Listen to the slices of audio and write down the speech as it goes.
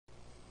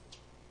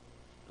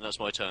that's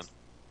my turn.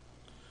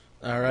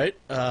 All right.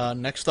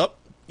 Next up,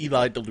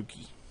 Eli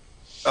DeLucchi.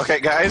 Okay,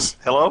 guys.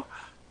 Hello.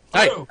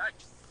 Hi.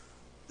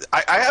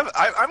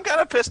 I'm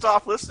kind of pissed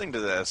off listening to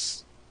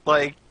this.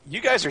 Like,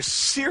 you guys are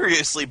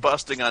seriously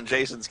busting on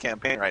Jason's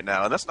campaign right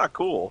now, and that's not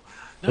cool.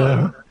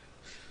 No,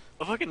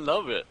 I fucking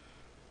love it.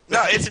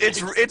 No,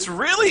 it's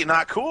really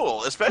not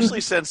cool,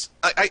 especially since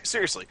I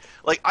seriously,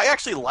 like, I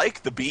actually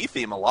like the bee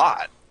theme a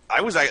lot.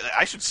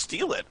 I should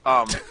steal it.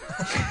 But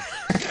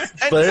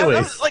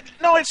anyways,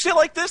 it's shit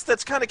like this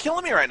that's kind of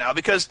killing me right now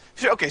because,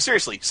 okay,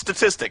 seriously,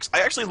 statistics.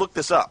 I actually looked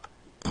this up.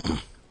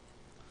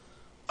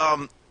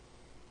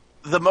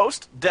 The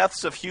most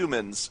deaths of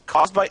humans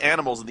caused by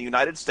animals in the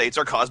United States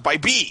are caused by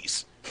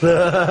bees.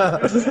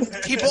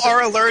 People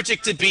are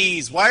allergic to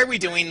bees. Why are we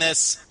doing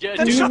this? Yeah,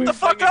 Then shut the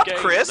fuck up, game.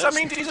 Chris. Let's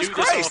Jesus do this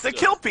Christ, they after.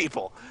 kill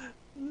people.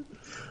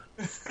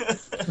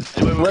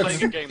 Anyway, we're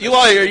playing a game.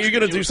 Eli, are you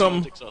gonna do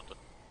something?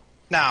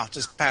 No,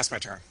 just pass my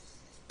turn.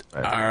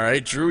 All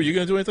right, Drew, you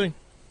gonna do anything?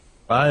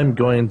 I'm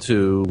going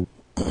to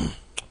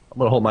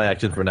hold my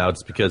action for now,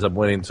 just because I'm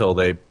waiting until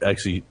they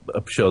actually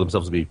show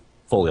themselves to be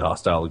fully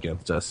hostile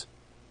against us.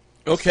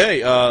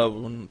 Okay.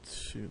 1,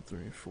 2,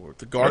 3, 4.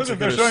 The guards are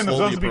They're going to showing themselves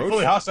slowly to be fully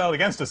approach. hostile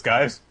against us,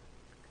 guys.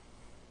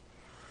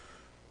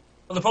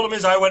 Well, the problem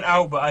is I went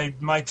out, but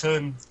my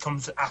turn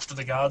comes after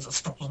the guards.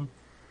 That's the problem.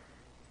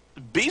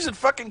 Bees would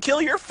fucking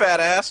kill your fat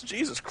ass.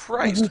 Jesus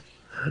Christ.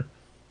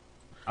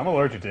 I'm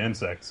allergic to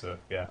insects, so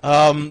yeah.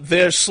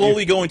 They're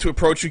slowly going to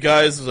approach you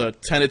guys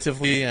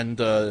tentatively, and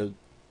they're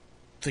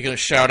going to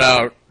shout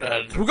out,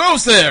 "Who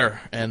goes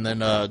there?" And then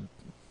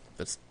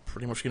that's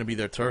pretty much going to be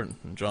their turn.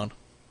 And John.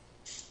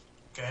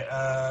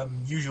 Okay,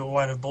 usual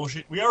line of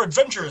bullshit. We are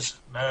adventurers,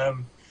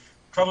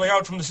 travelling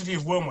out from the city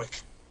of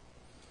Wormwick.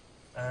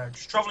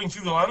 Just travelling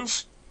through the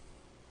lands.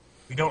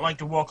 We don't like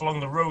to walk along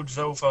the roads,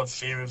 though, for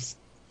fear of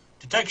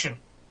detection.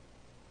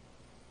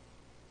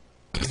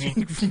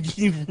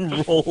 You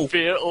roll.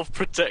 Fear of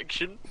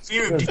protection.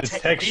 Fear of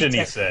Detection,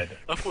 he said.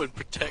 I thought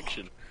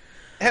protection.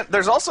 And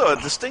there's also a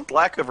distinct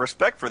lack of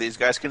respect for these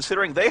guys,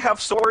 considering they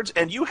have swords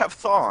and you have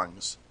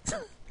thongs.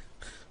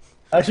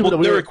 Actually, Well,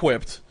 they're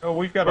equipped. Oh,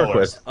 we've got We're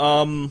ours.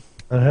 equipped.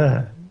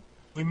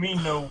 We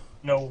mean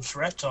no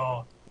threat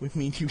or... We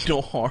mean you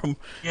no harm.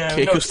 Yeah,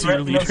 Take no us to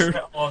your threat,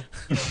 no leader.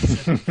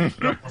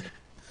 threat or,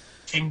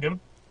 kingdom.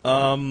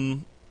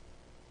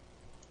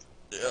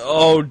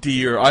 Oh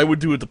dear, I would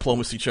do a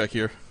diplomacy check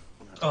here.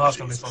 Oh, that's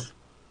gonna be fun.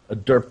 A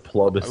derp I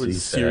diplomacy. would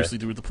seriously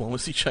do a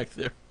diplomacy check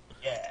there.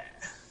 Yeah.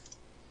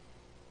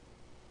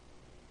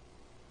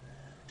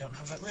 Don't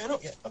have that written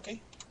up yet.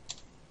 Okay.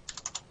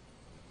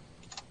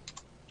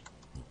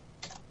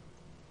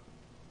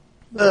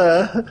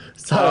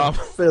 It's not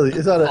fairly.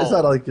 It's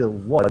not like a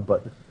one,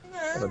 but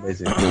not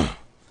amazing.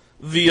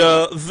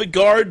 The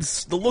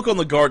guards, the look on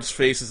the guards'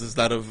 faces is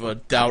that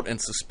of doubt and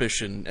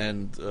suspicion,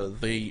 and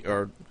they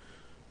are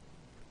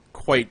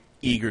quite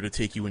eager to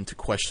take you into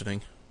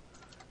questioning.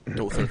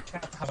 Dother.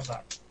 Can't have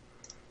that.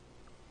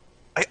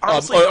 I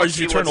honestly don't Is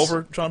see your turn what's-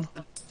 over, John?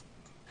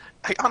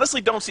 I honestly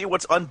don't see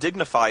what's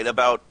undignified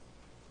about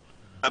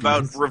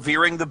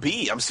revering the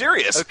bee. I'm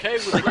serious. Okay,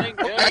 we're playing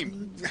a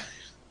game. We're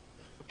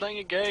playing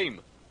a game.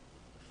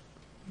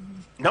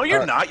 No,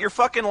 you're not. You're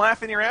fucking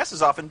laughing your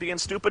asses off and being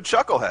stupid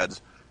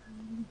chuckleheads.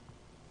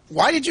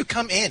 Why did you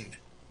come in?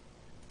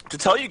 To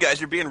tell you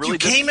guys, you're being really. You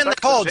came in the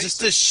disrespectful call to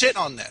just Jason. to shit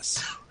on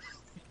this.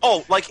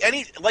 Oh, like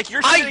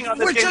you're shitting on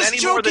this We're game just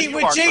any more than joking you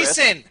with are, Chris.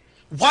 Jason.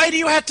 Why do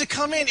you have to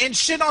come in and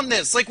shit on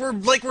this? Like we're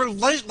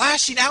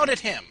lashing out at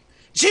him.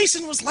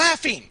 Jason was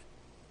laughing.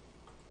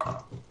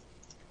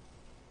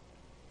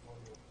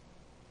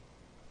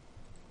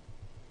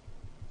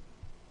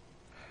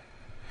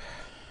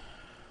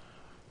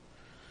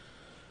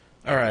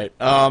 All right.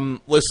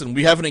 Listen,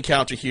 we have an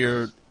encounter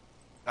here.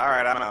 All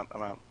right, I'm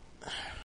out.